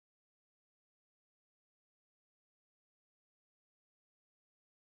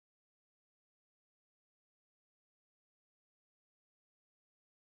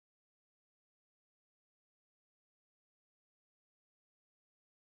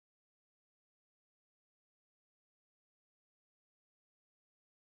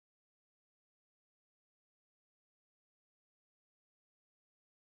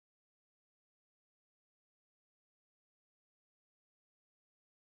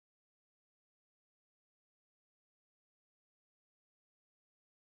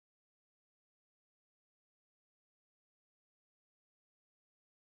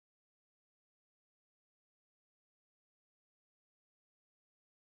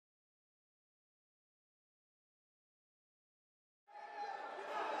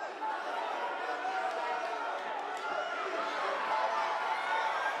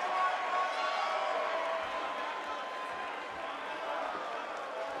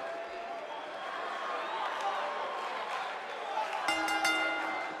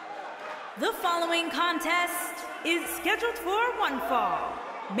The following contest is scheduled for one fall.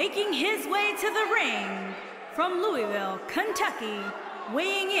 Making his way to the ring from Louisville, Kentucky,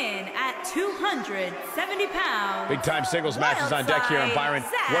 weighing in at 270 pounds. Big-time singles matches on deck here. And Byron,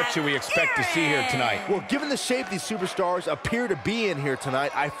 what should we expect to see here tonight? Well, given the shape these superstars appear to be in here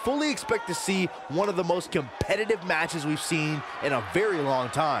tonight, I fully expect to see one of the most competitive matches we've seen in a very long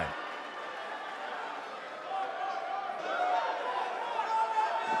time.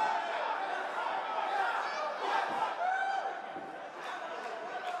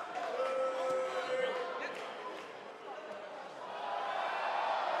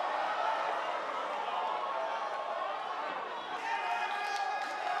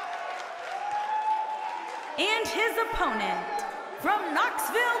 And his opponent, from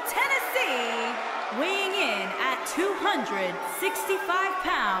Knoxville, Tennessee, weighing in at 265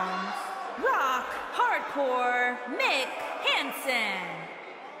 pounds, Rock Hardcore Mick Hanson.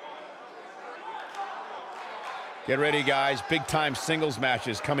 Get ready, guys. Big-time singles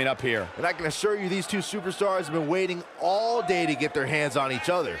matches coming up here. And I can assure you these two superstars have been waiting all day to get their hands on each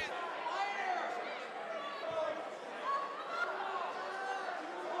other.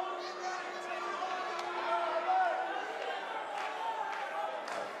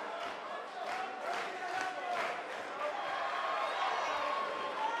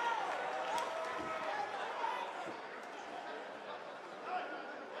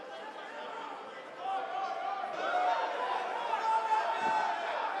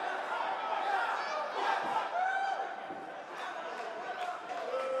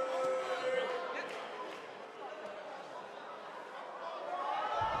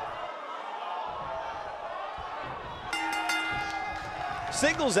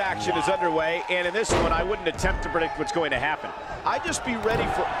 Singles action is underway, and in this one, I wouldn't attempt to predict what's going to happen. I'd just be ready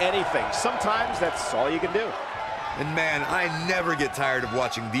for anything. Sometimes that's all you can do. And man, I never get tired of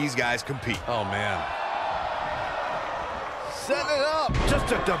watching these guys compete. Oh, man. Set it up.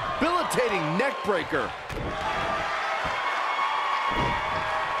 Just a debilitating neck breaker.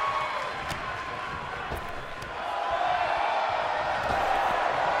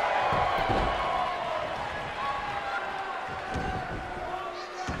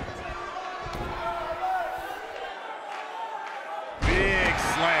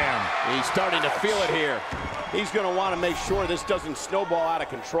 He's starting to feel it here. He's going to want to make sure this doesn't snowball out of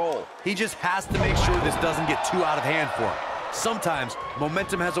control. He just has to make sure this doesn't get too out of hand for him. Sometimes,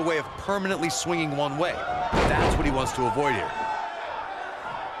 momentum has a way of permanently swinging one way. That's what he wants to avoid here.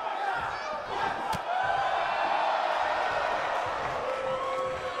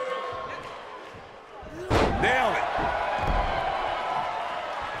 Nailed it.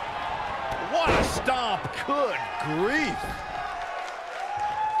 What a stomp. Good grief.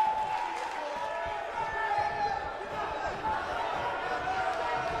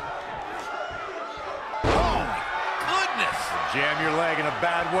 Jam your leg in a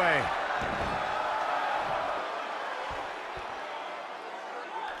bad way.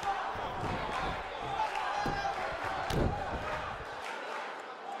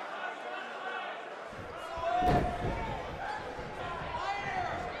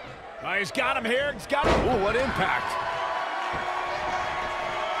 Oh, he's got him here. He's got him. Ooh, what impact.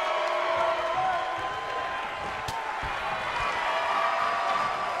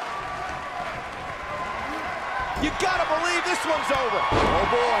 You gotta believe this one's over. Oh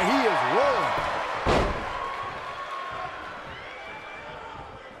boy, he is rolling.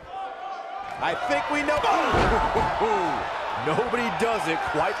 I think we know. Nobody does it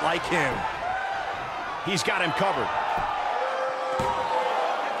quite like him. He's got him covered.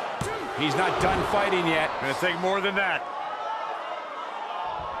 He's not done fighting yet. Gonna take more than that.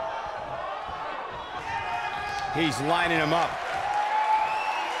 He's lining him up.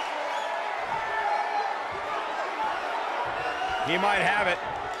 He might have it.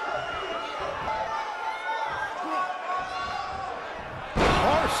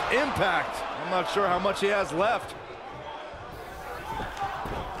 Harsh impact. I'm not sure how much he has left.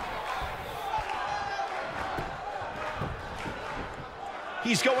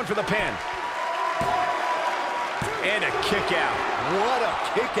 He's going for the pin. And a kick out. What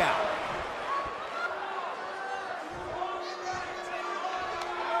a kick out.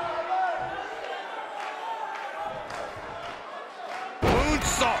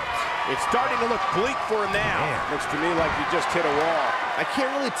 It's starting to look bleak for him now. Man. Looks to me like he just hit a wall. I can't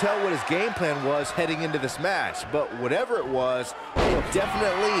really tell what his game plan was heading into this match, but whatever it was, it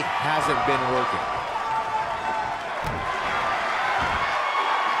definitely hasn't been working.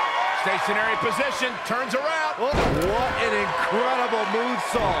 Stationary position, turns around. Oh, what an incredible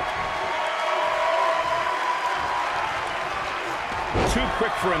moonsault. Too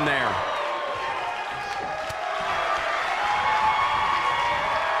quick for him there.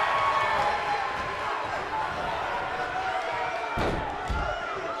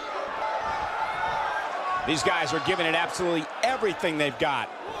 These guys are giving it absolutely everything they've got.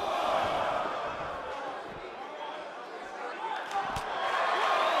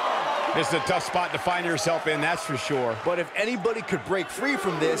 This is a tough spot to find yourself in, that's for sure. But if anybody could break free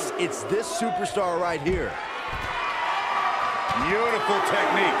from this, it's this superstar right here. Beautiful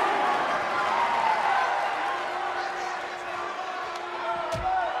technique.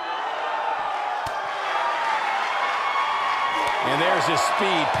 And there's his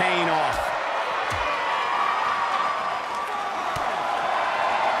speed paying off.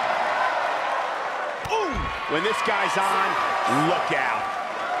 Ooh! When this guy's on, look out.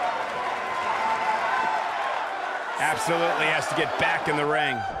 Absolutely has to get back in the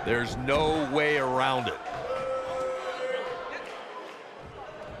ring. There's no way around it.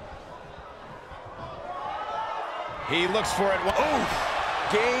 He looks for it. Ooh!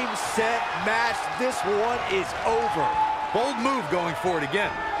 Game, set, match. This one is over. Bold move going for it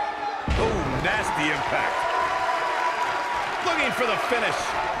again. Oh, nasty impact. Looking for the finish.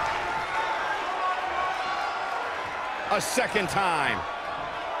 A second time.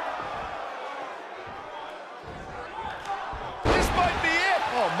 This might be it.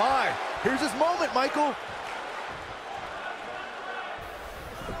 Oh, my. Here's his moment, Michael.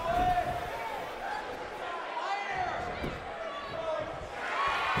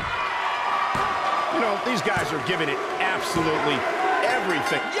 You know, these guys are giving it absolutely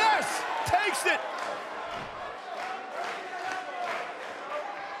everything. Yes! Takes it!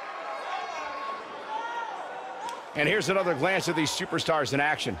 And here's another glance at these superstars in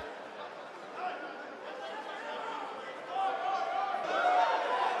action.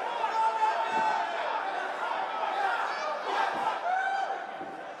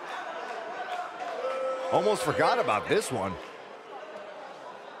 Almost forgot about this one.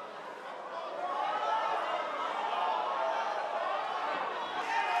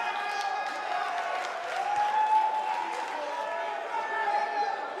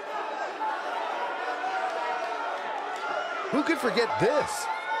 Who could forget this?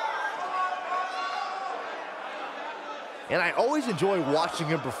 And I always enjoy watching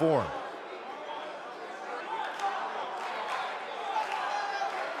him perform.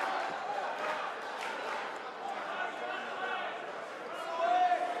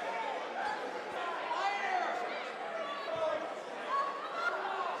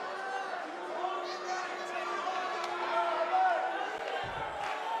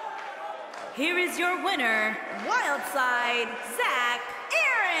 Here is your winner, Wildside, Zack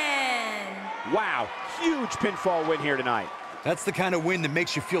Aaron. Wow, huge pinfall win here tonight. That's the kind of win that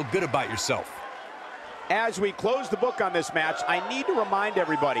makes you feel good about yourself. As we close the book on this match, I need to remind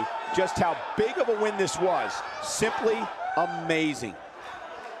everybody just how big of a win this was. Simply amazing.